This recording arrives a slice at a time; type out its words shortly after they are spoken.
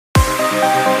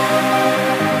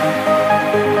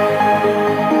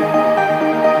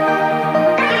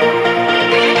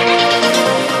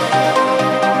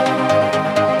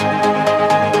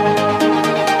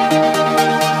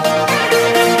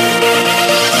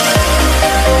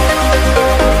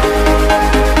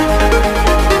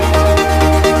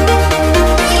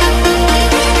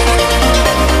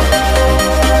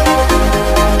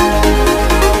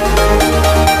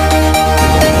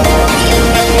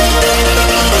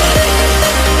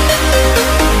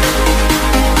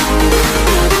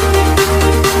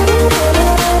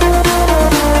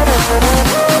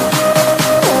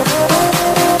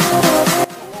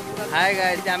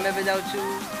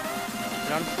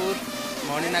रणपुर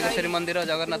मणिनागेश्वरी मंदिर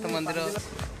जगन्नाथ मंदिर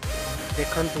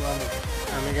देखंतु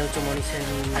आमे जाउछु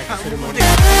मणिनागेश्वरी मंदिर।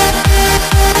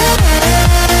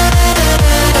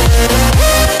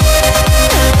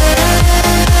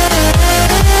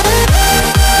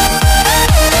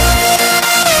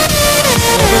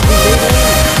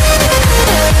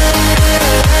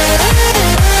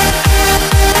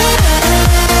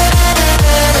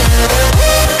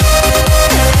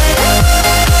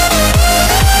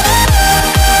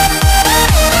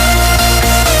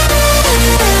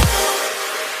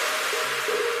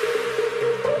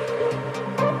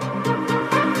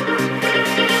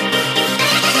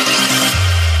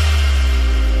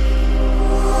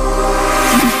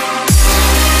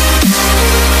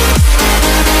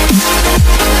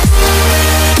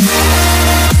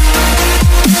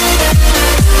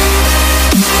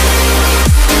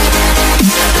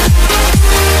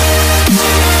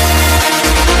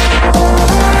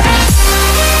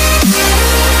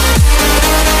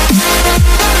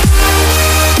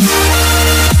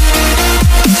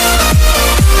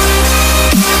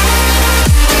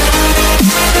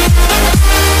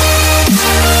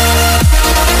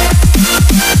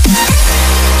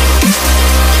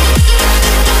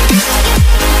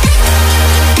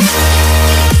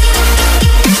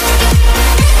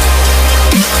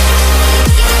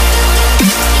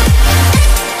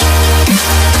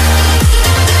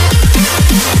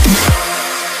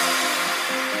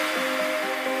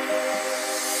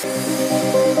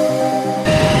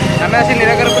 आम आसी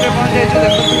निरागर पहुँच जाइए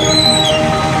देखो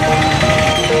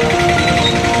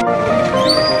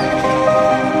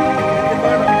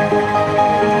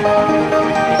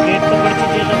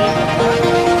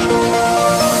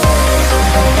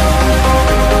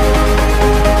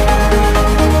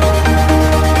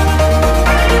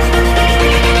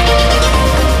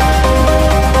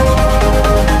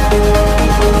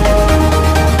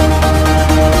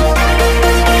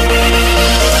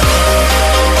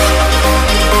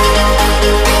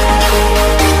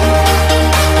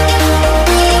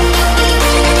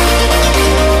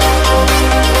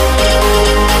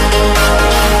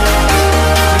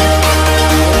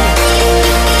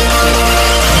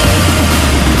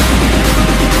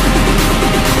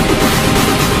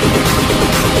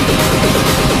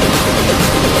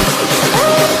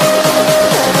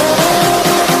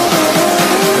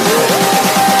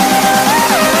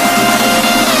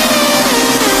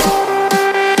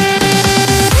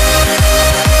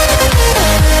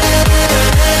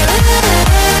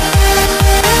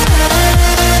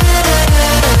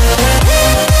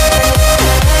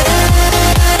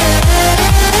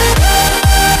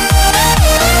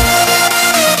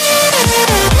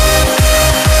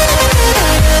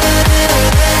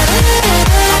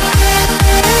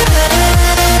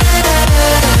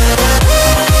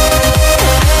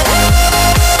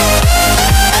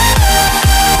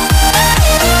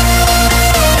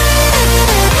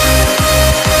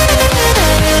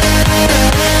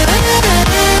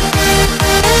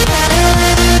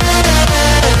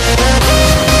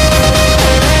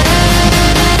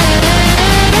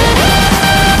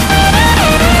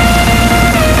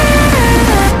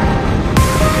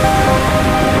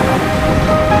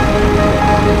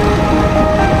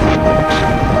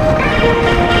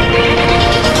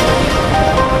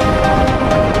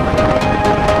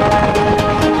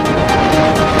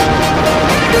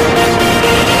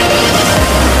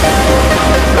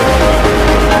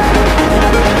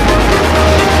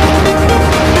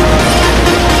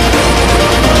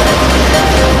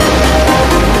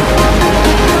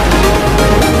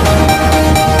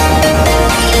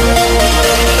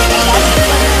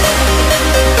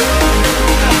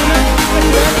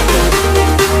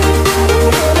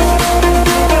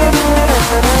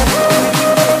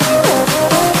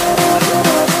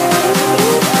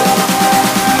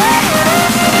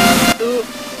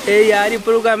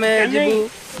यारीपुर को आम जीवु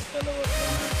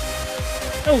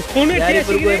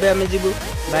यारीपुर को एबे आम जीवु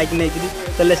बाइक नहीं करी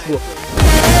तो लेट्स गो।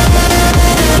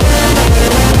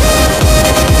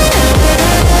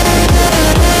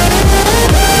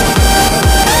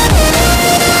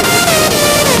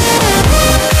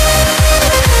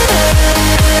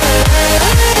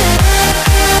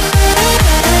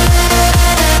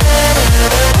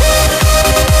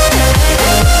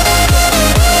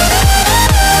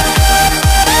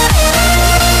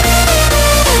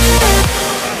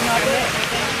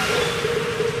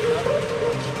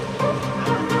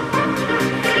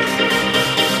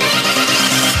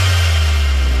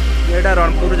 यहाँ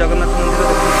रणपुर जगन्नाथ मंदिर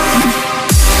देखो।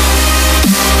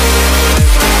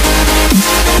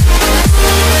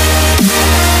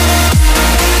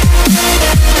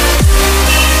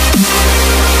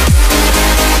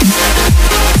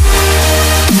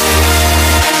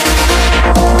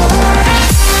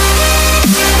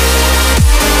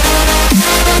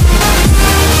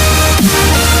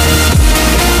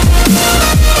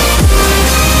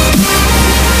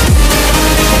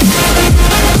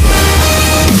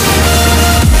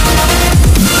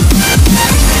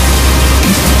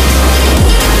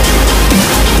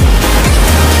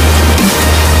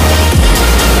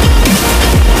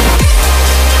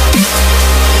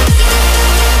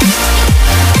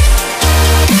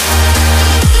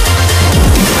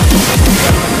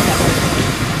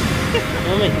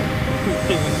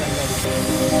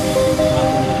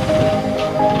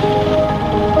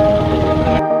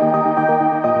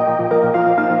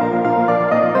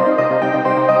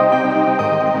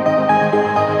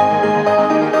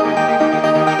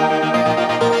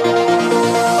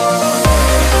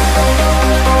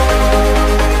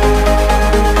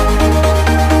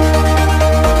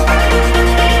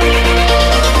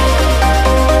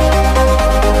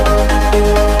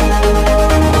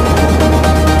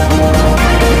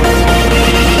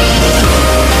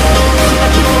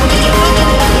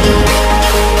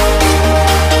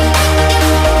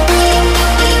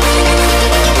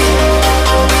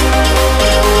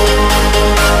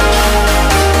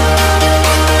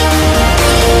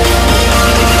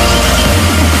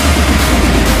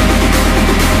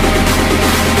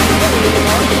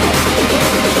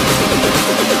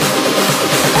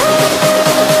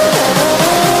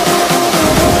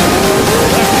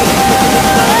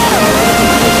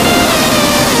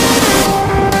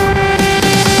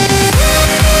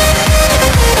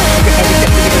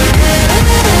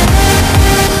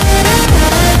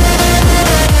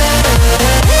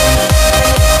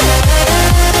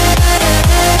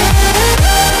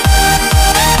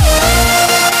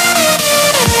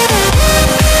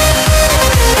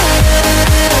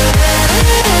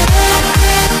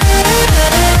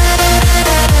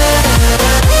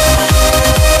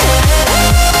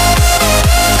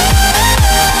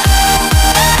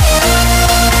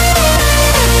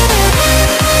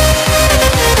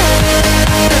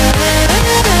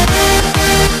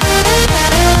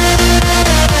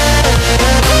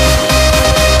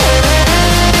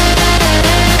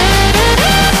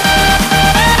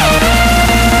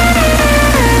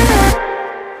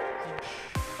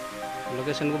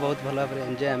 लोकेशन को बहुत भल भाव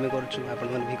एंजॉय आम कर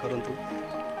भी करूँ।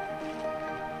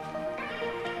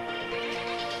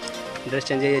 ड्रेस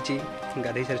चेंज हो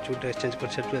गाधे सारी ड्रेस चेंज कर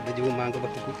सारी अब जीव माँ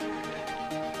पाखक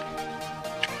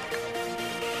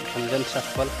रंजन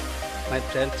सफल माय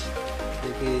फ्रेंड्स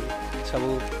ये सब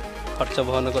खर्च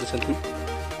बहन कर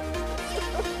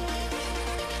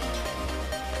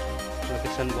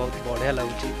लोकेशन बहुत बढ़िया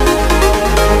लगुच।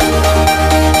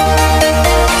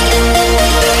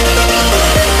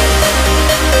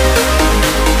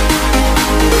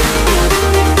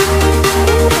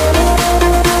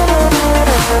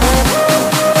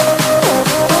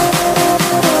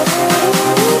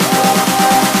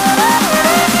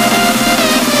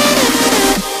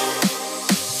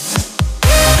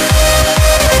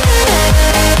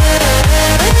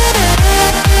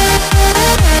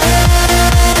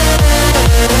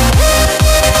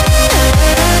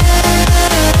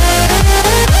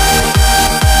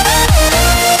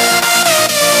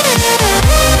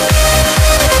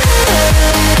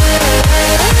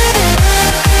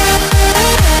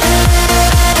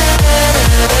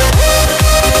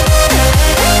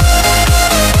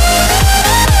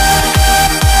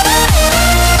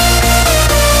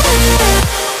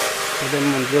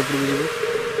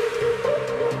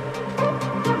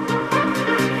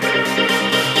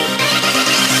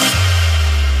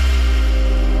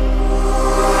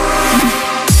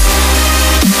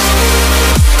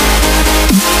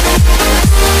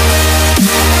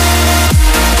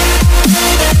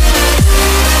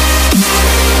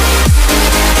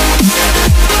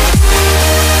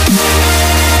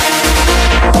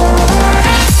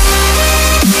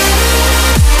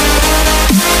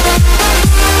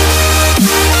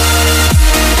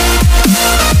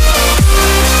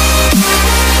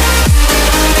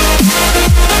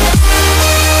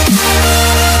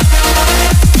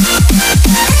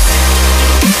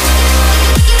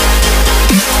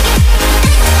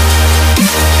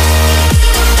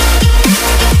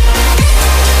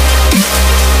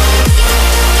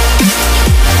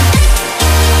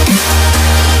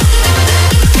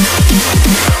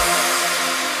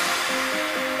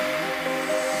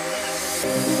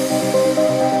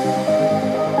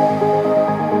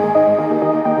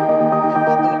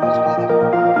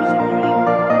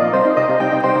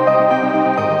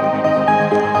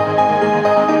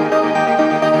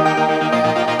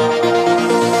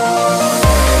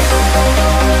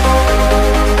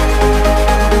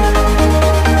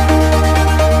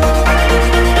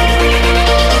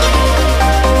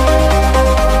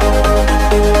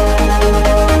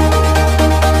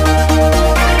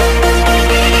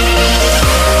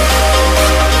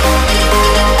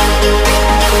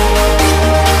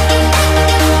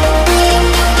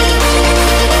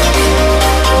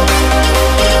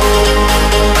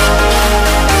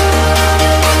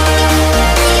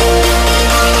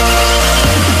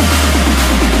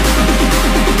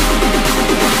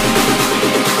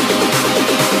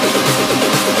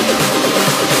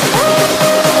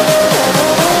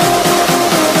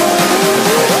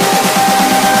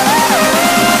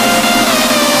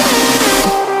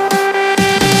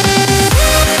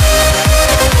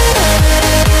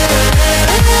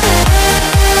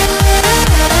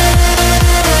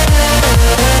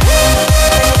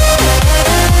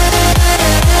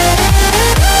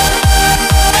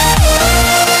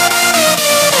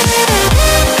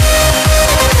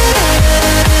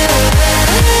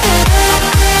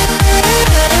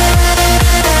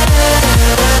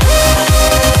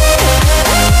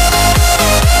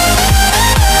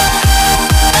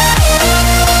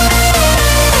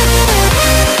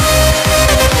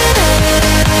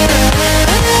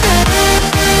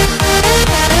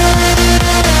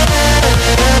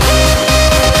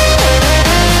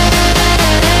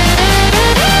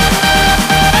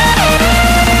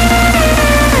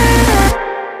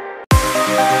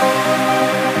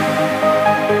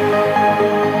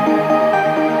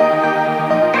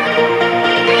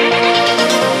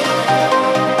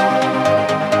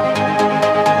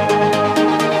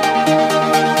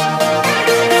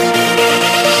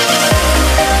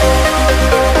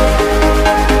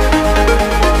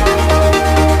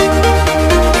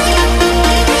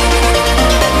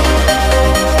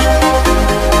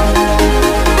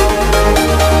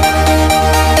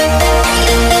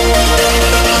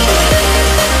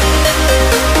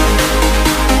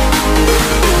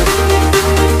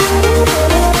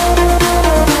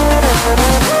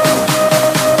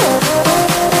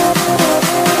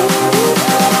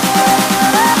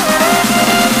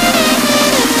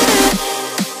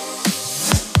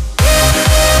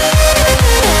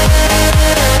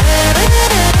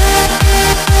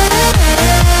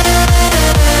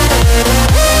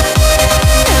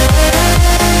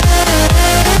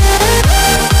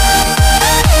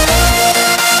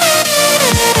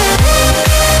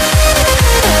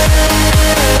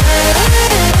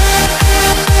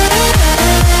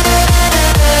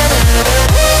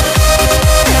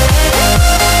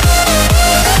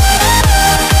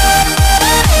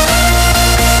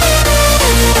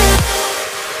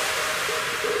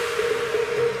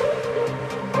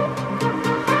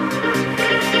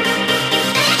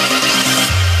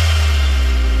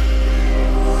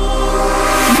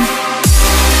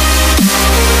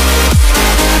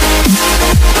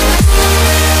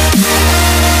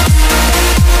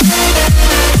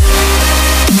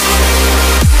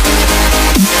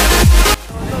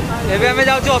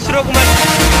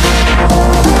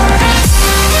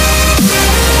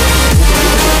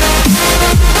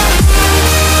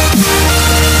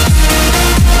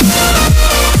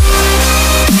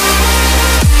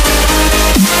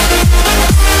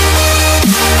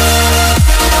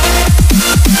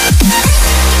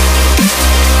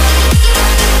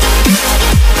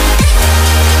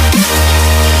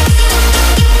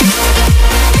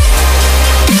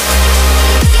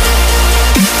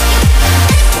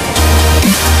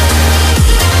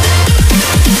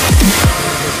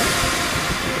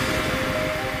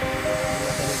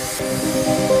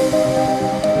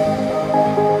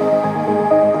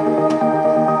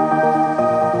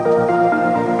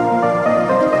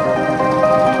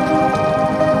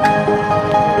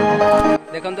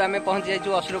 पहुंची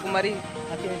जाइछु असुर कुमारी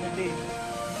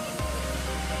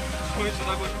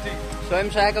स्वयं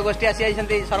सहायक गोष्ठी आसी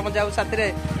जाइछन्ती सरपंच बाबू साथी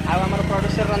आम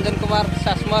प्रोड्यूसर रंजन कुमार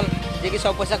सासमल जे कि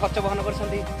सब पैसा खर्च बहन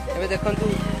करछन्ती एबे देखंतु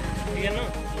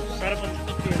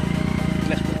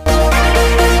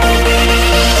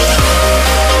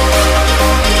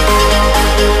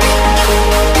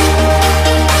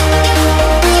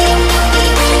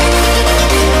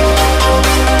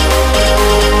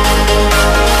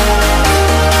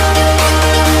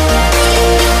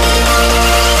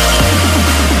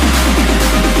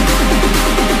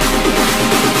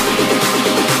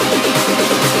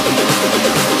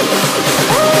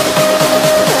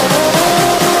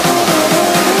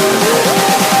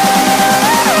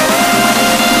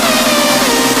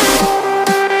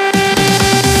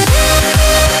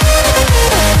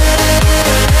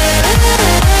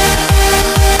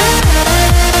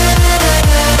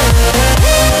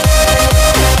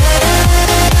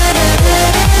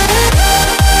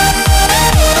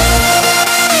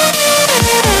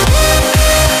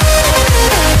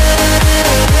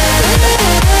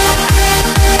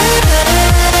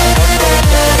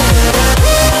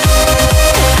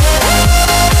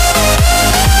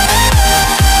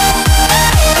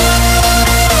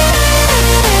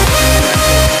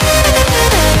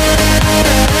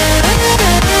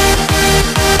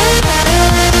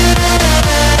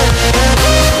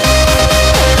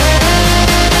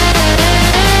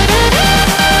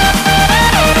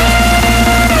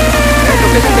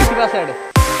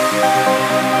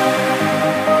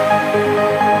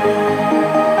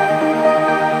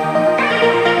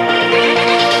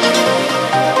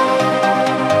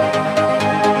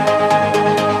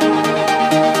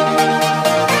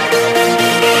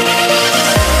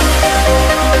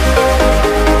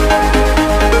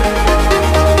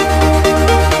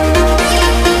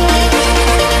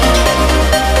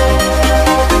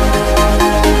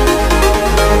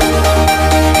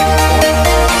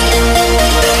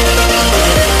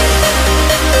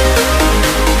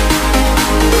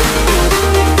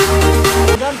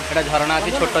झरणा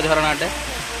अच्छी छोट झरणाटे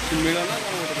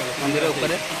मंदिर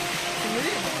ऊपर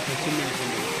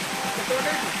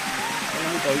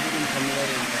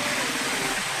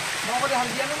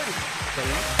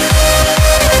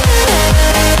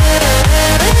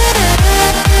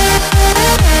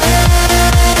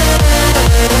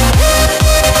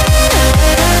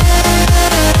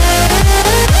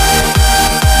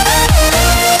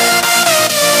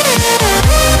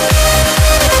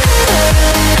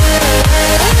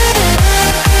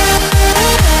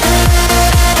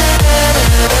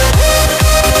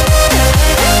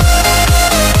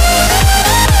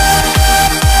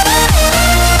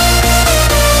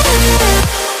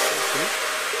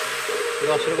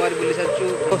असुर कुमारी बुली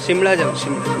सारी शिमला जाऊ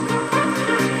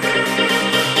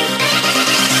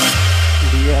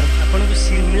आपन को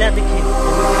शिमला देखिए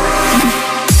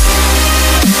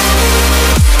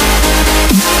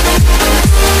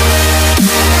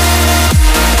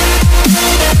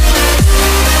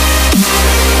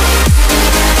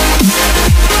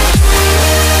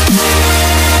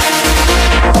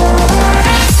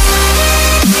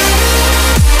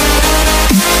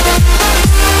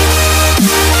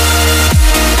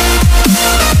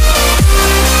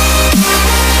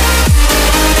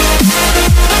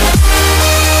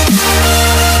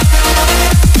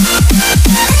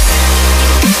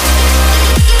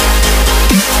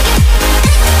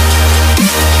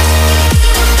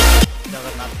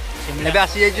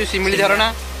आसी जाइए शिमिली झरणा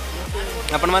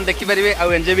आपण मैंने देखिपारे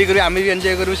आउ एंजॉय भी करेंगे आम भी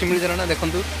एंजॉय करूँ शिमिली झरणा देखु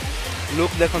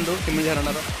लुक देखु शिमिली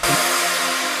झरणार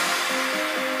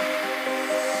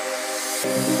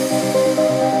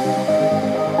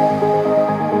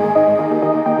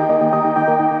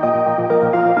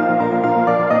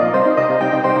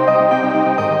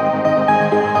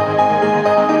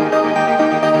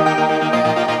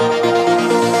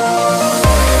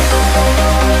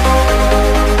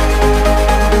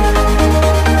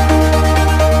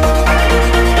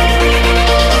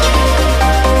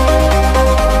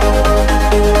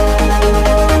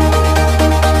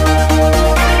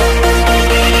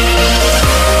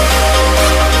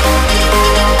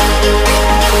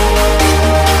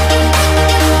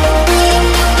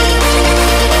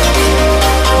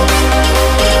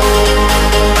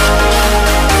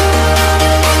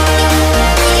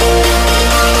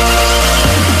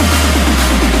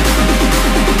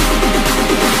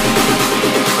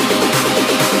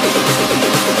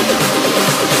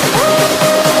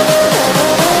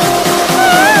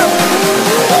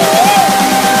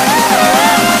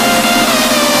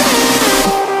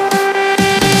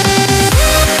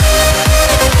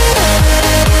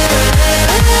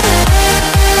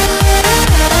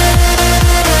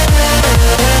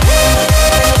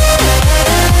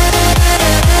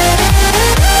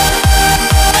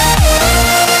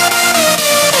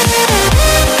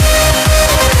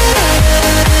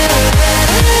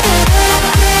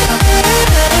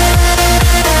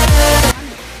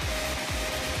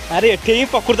अरे एठी ही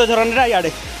प्रकृत झरणा इे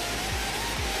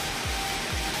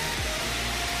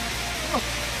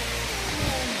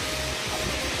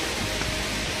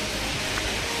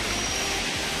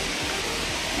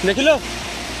देख लो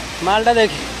मालटा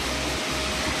देख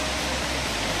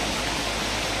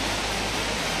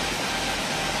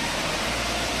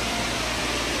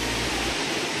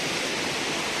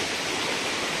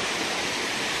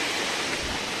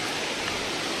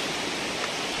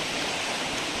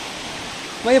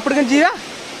मैं एपट कहीं जीवा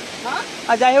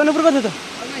आ जाए ऊपर कथ तो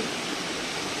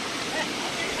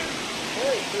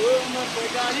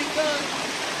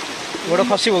गोड़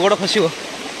खसब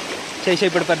से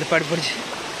पड़ पड़ी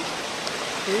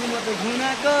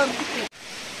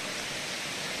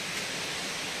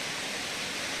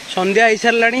संध्या हो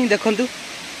सारा देखु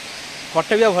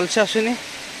कटे भी भलसे आसुनी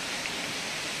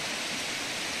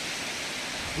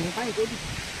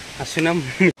आसना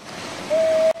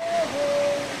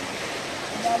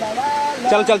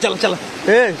चल चल चल चल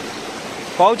ए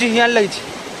कहूँ हियाँ लगी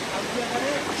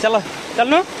चल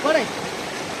चलनु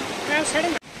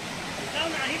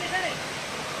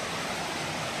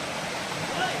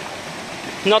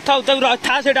न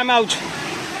था से आम आउ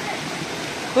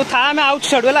तू था आम आउ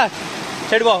छेड़ा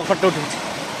से फटो उठू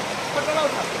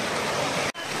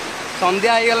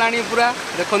संध्या हो गला पूरा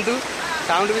देखु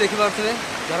साउंड भी देखिपे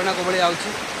झरणा को भाई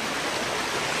आउची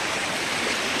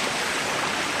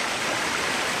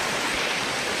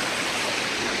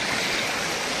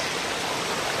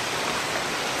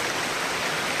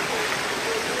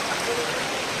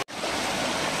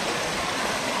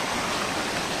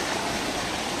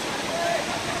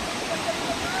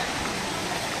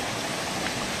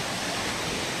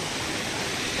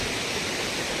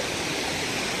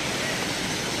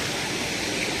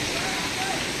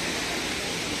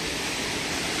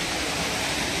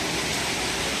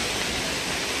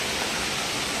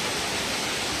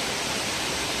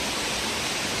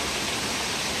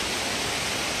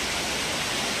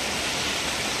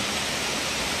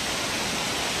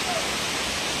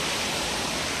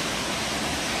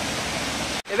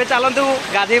एबे चलतु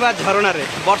गाधेबा झरणा रे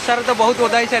वर्षार तो बहुत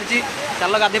ओदा ही सारी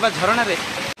चल गाधेबा झरणा रे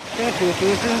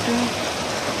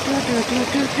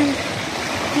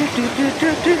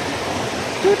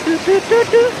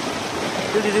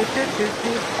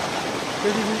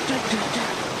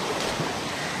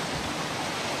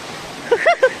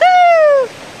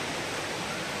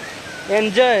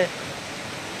एंजॉय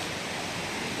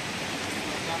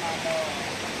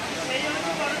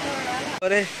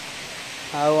अरे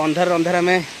अंधार अंधार आम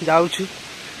जाऊँ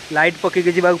लाइट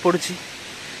पकईके जावाक पड़ू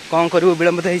कौन करूँ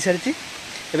विलंब तो हो सारी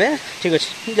ए ठीक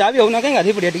अच्छे जहाँ भी होना कहीं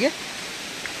गाधी पड़िया टे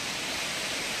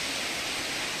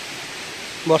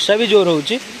वर्षा भी जोर हो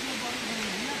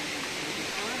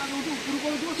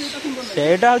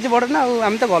बड़ ना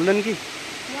आम तो गलन कि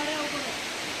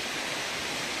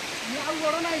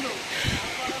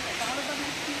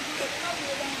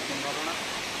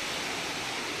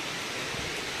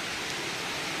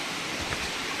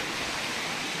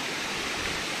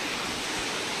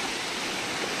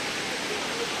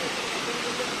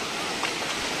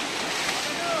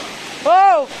ओ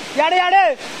याडे याडे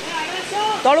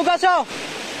तलुक आस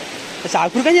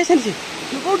आगुर कहीं जाइए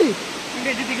कौटी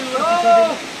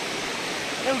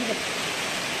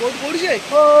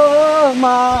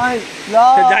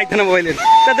जाइथन बोले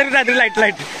लाइट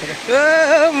लाइट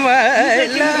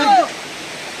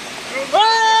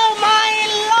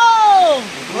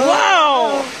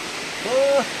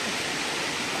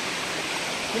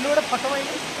फोटो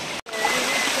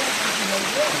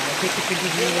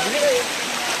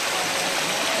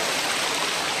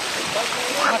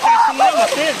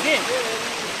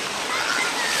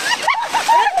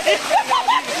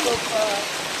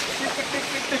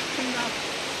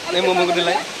मोमो को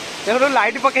देखो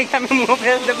लाइट पकई मुह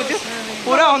फेस देखु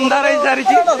पूरा अंधार हो सारी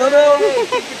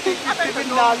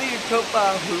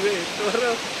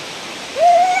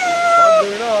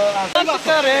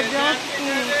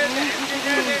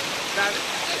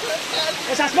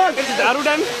दारू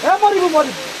टाइम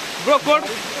ब्रो कोड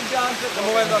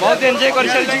बहुत एंजॉय कर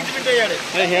सारी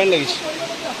हेयर लगी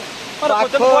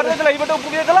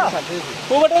गल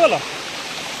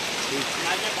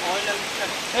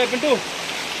पिंटू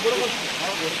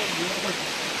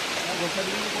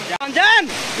जान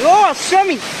ओ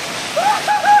स्वामी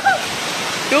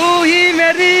तू ही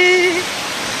मेरी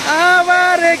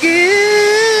आवारगी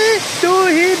तू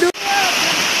ही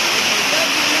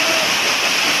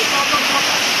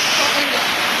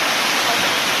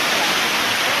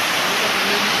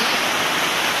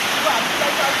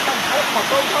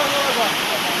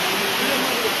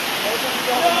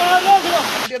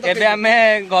एबे आमे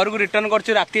घर को रिटर्न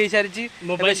करछु राती हे सारिची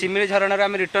एबे सिमिली झरणा रे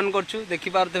आमे रिटर्न करछु देखि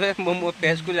पारतबे मो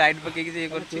फेस को लाइट पके के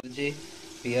करछु जे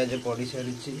पियाज पड़ी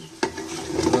सारिची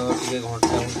तो टिके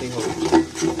घंटा घंटी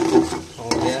हो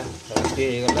गया राती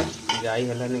हे गला जाई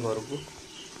हलानी घर को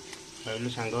भाई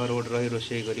सांग घर गोटे रही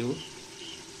रोषे करूँ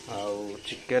आउ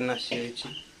चिकेन आसी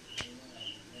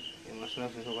मसला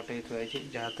सब कटे थी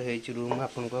जहाँ तो है रूम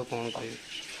आपन को कौन कह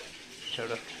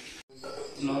छड़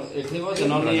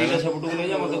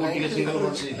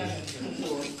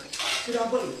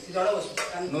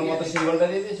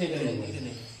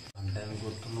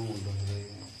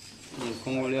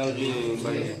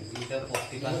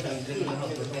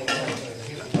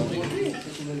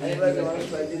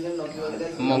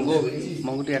मंगू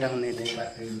मंगू टीटा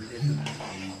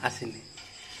आसनी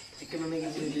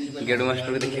गेडू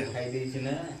मास्टर को देखिए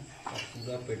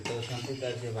पूरा पेट शांति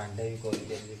भांडा भी कर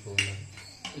लकी फोन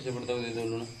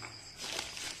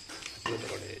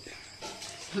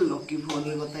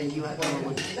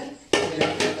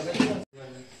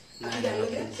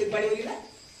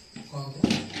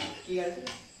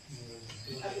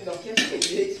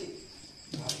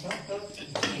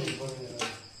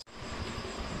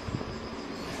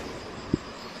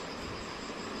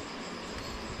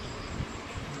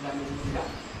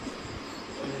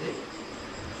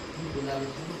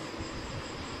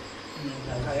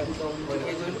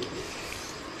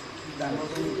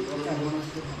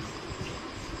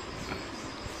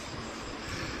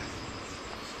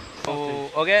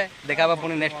ओके देखा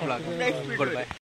पुणी नेक्स्ट व्लॉग गुड बाय।